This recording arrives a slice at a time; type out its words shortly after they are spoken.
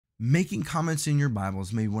Making comments in your Bible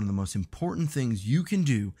is maybe one of the most important things you can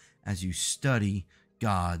do as you study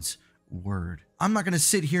God's Word. I'm not going to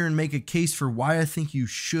sit here and make a case for why I think you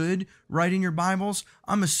should write in your Bibles.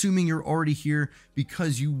 I'm assuming you're already here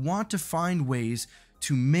because you want to find ways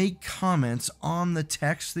to make comments on the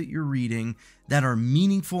text that you're reading that are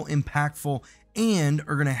meaningful, impactful, and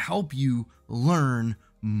are going to help you learn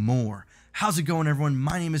more. How's it going, everyone?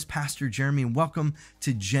 My name is Pastor Jeremy, and welcome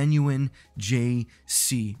to Genuine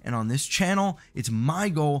JC. And on this channel, it's my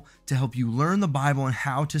goal to help you learn the Bible and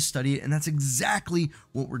how to study it, and that's exactly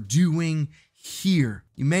what we're doing here.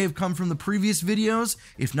 You may have come from the previous videos.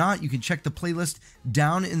 If not, you can check the playlist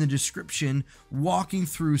down in the description, walking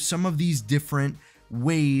through some of these different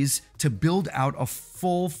ways to build out a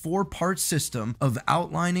full 4-part system of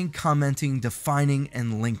outlining, commenting, defining,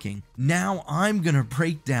 and linking. Now I'm going to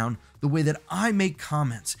break down the way that I make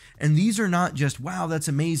comments. And these are not just, wow, that's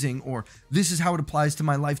amazing, or this is how it applies to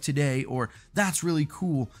my life today, or that's really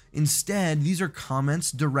cool. Instead, these are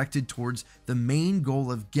comments directed towards the main goal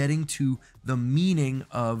of getting to the meaning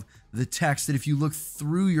of the text. That if you look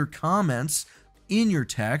through your comments in your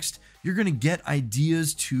text, you're going to get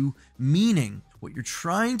ideas to meaning. What you're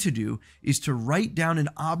trying to do is to write down an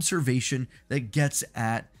observation that gets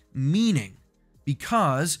at meaning.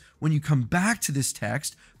 Because when you come back to this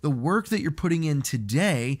text, the work that you're putting in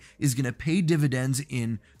today is going to pay dividends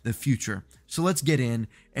in the future. So let's get in,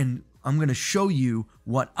 and I'm going to show you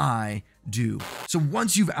what I do. So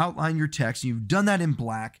once you've outlined your text, and you've done that in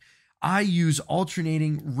black, I use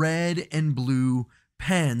alternating red and blue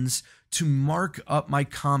pens to mark up my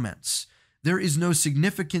comments. There is no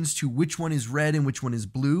significance to which one is red and which one is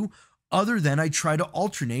blue, other than I try to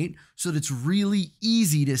alternate so that it's really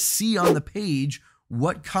easy to see on the page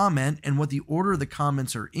what comment and what the order of the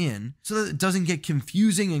comments are in, so that it doesn't get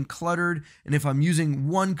confusing and cluttered. And if I'm using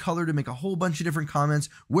one color to make a whole bunch of different comments,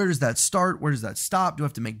 where does that start? Where does that stop? Do I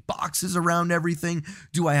have to make boxes around everything?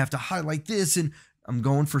 Do I have to highlight this? And I'm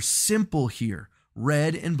going for simple here.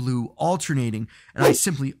 Red and blue alternating, and I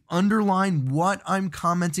simply underline what I'm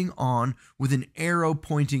commenting on with an arrow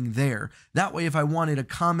pointing there. That way, if I wanted a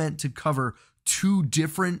comment to cover two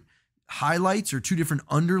different highlights or two different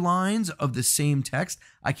underlines of the same text,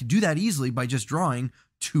 I could do that easily by just drawing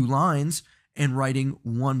two lines and writing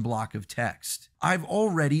one block of text. I've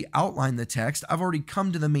already outlined the text. I've already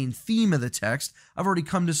come to the main theme of the text. I've already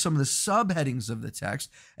come to some of the subheadings of the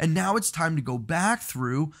text. And now it's time to go back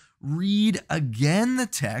through, read again the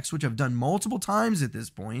text, which I've done multiple times at this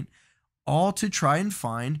point, all to try and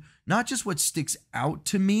find not just what sticks out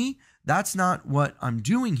to me. That's not what I'm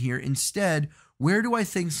doing here. Instead, where do I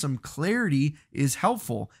think some clarity is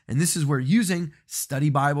helpful? And this is where using study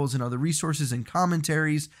Bibles and other resources and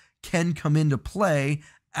commentaries can come into play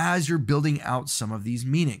as you're building out some of these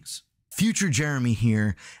meanings. Future Jeremy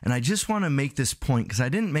here, and I just want to make this point because I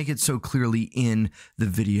didn't make it so clearly in the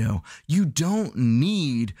video. You don't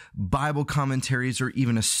need Bible commentaries or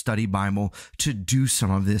even a study Bible to do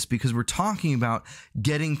some of this, because we're talking about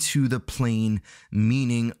getting to the plain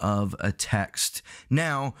meaning of a text.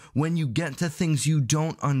 Now, when you get to things you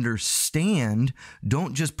don't understand,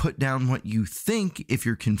 don't just put down what you think. If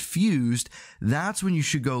you're confused, that's when you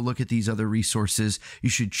should go look at these other resources. You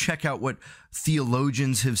should check out what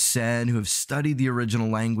theologians have said, who have studied the original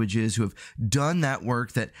languages, who have done that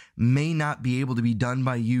work that may not be able to be done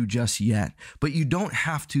by you just yet. But you don't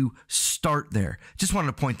have to start there. Just wanted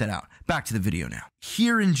to point that out. Back to the video now.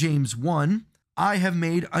 Here in James 1, I have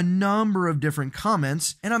made a number of different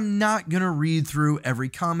comments, and I'm not going to read through every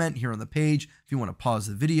comment here on the page. If you want to pause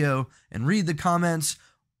the video and read the comments,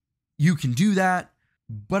 you can do that.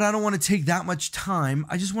 But I don't want to take that much time.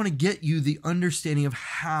 I just want to get you the understanding of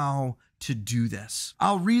how to do this.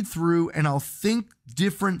 I'll read through and I'll think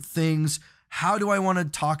different things. How do I want to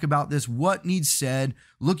talk about this? What needs said?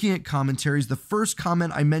 Looking at commentaries. The first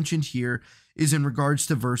comment I mentioned here is in regards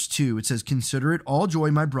to verse 2. It says, "Consider it all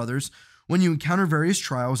joy, my brothers, when you encounter various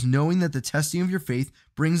trials, knowing that the testing of your faith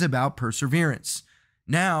brings about perseverance."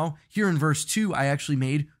 Now, here in verse 2, I actually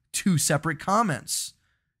made two separate comments.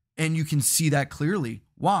 And you can see that clearly.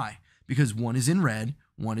 Why? Because one is in red,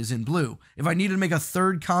 one is in blue. If I needed to make a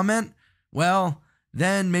third comment, well,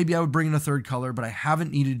 then maybe I would bring in a third color, but I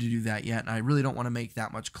haven't needed to do that yet, and I really don't want to make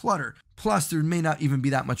that much clutter. Plus, there may not even be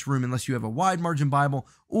that much room unless you have a wide margin Bible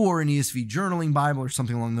or an ESV journaling Bible or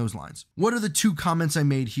something along those lines. What are the two comments I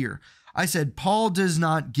made here? I said, Paul does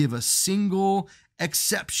not give a single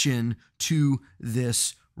exception to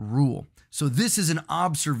this rule. So this is an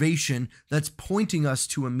observation that's pointing us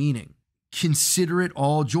to a meaning. Consider it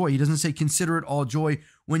all joy. He doesn't say consider it all joy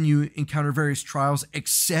when you encounter various trials,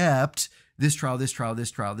 except this trial, this trial,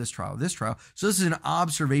 this trial, this trial, this trial. So this is an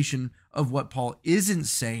observation of what Paul isn't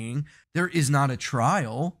saying. There is not a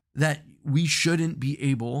trial that we shouldn't be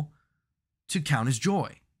able to count as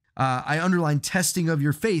joy. I underlined testing of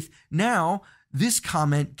your faith. Now, this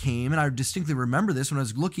comment came, and I distinctly remember this when I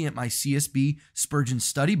was looking at my CSB Spurgeon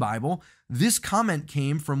Study Bible. This comment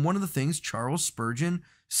came from one of the things Charles Spurgeon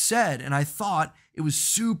said, and I thought it was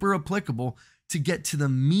super applicable to get to the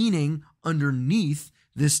meaning underneath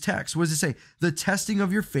this text. What does it say? The testing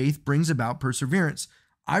of your faith brings about perseverance.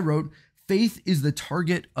 I wrote, faith is the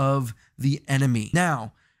target of the enemy.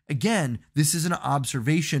 Now, again, this is an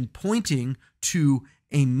observation pointing to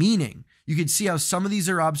a meaning. You can see how some of these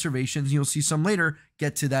are observations, and you'll see some later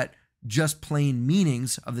get to that just plain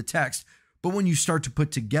meanings of the text. But when you start to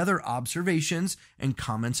put together observations and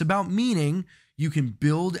comments about meaning, you can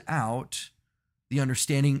build out the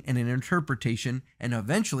understanding and an interpretation and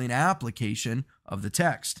eventually an application of the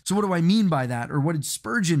text. So what do I mean by that? Or what did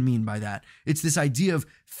Spurgeon mean by that? It's this idea of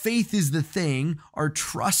faith is the thing, our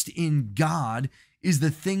trust in God is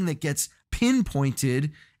the thing that gets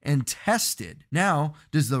pinpointed and tested. Now,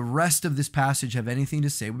 does the rest of this passage have anything to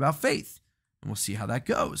say about faith? And we'll see how that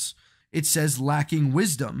goes. It says lacking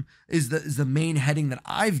wisdom is the main heading that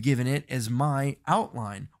I've given it as my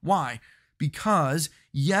outline. Why? Because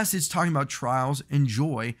yes, it's talking about trials and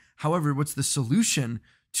joy. However, what's the solution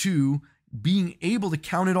to being able to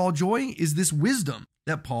count it all joy is this wisdom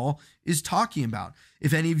that Paul is talking about.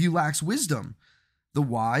 If any of you lacks wisdom, the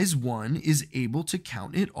wise one is able to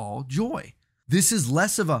count it all joy. This is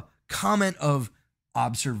less of a comment of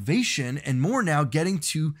observation and more now getting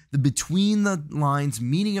to the between the lines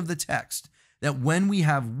meaning of the text, that when we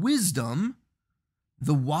have wisdom,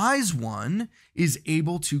 the wise one is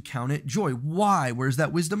able to count it joy. Why? Where's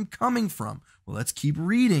that wisdom coming from? Well, let's keep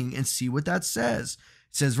reading and see what that says.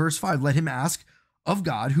 It says, verse 5, let him ask of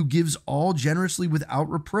God who gives all generously without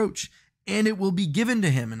reproach, and it will be given to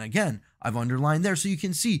him. And again, I've underlined there so you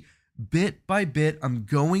can see bit by bit, I'm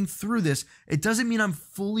going through this. It doesn't mean I'm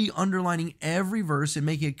fully underlining every verse and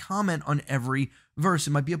making a comment on every verse.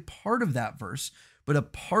 It might be a part of that verse, but a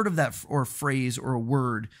part of that or a phrase or a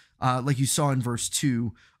word, like you saw in verse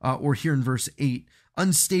 2 or here in verse 8,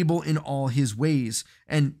 unstable in all his ways.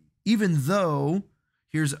 And even though,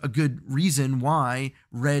 here's a good reason why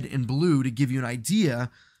red and blue to give you an idea,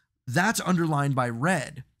 that's underlined by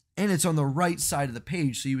red. And it's on the right side of the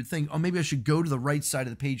page. So you would think, oh, maybe I should go to the right side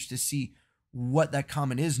of the page to see what that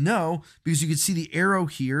comment is. No, because you can see the arrow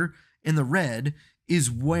here in the red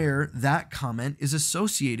is where that comment is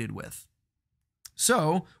associated with.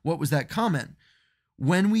 So what was that comment?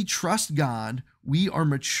 When we trust God, we are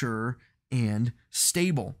mature and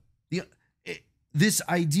stable. This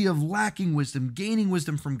idea of lacking wisdom, gaining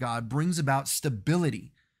wisdom from God brings about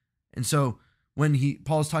stability. And so when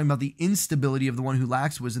Paul is talking about the instability of the one who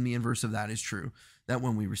lacks wisdom, the inverse of that is true, that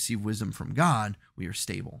when we receive wisdom from God, we are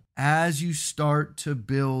stable. As you start to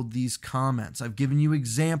build these comments, I've given you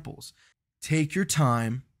examples. Take your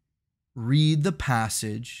time, read the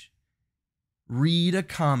passage, read a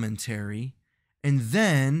commentary, and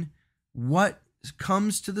then what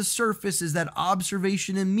comes to the surface is that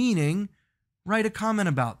observation and meaning. Write a comment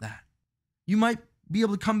about that. You might be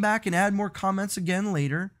able to come back and add more comments again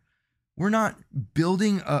later. We're not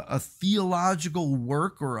building a theological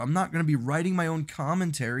work, or I'm not going to be writing my own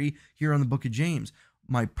commentary here on the book of James.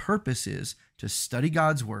 My purpose is to study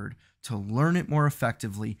God's word, to learn it more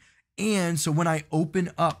effectively. And so when I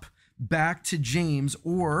open up back to James,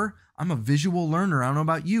 or I'm a visual learner, I don't know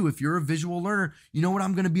about you. If you're a visual learner, you know what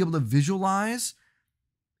I'm going to be able to visualize?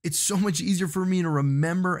 It's so much easier for me to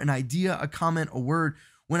remember an idea, a comment, a word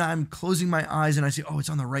when I'm closing my eyes and I say, oh, it's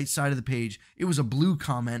on the right side of the page. It was a blue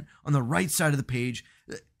comment on the right side of the page.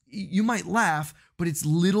 You might laugh, but it's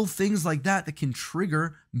little things like that that can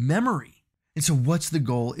trigger memory. And so what's the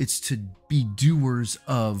goal? It's to be doers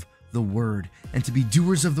of the word. And to be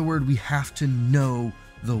doers of the word, we have to know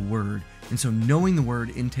the word. And so knowing the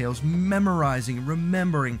word entails memorizing,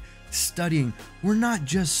 remembering, studying. We're not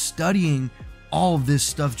just studying all of this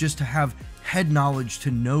stuff just to have head knowledge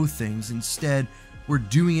to know things. Instead, we're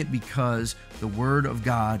doing it because the word of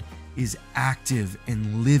God is active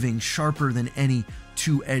and living, sharper than any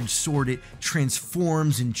two-edged sword. It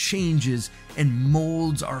transforms and changes and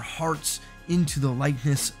molds our hearts into the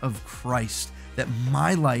likeness of Christ. That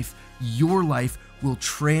my life, your life will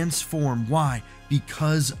transform. Why?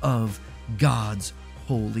 Because of God's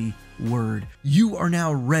holy word. You are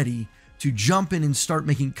now ready to jump in and start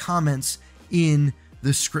making comments in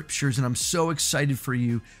the scriptures, and I'm so excited for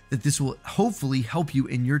you that this will hopefully help you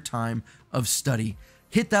in your time of study.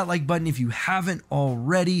 Hit that like button if you haven't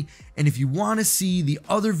already. And if you want to see the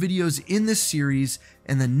other videos in this series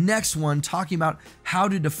and the next one talking about how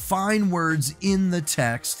to define words in the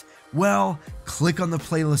text, well, click on the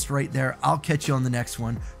playlist right there. I'll catch you on the next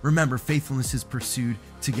one. Remember, faithfulness is pursued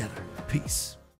together. Peace.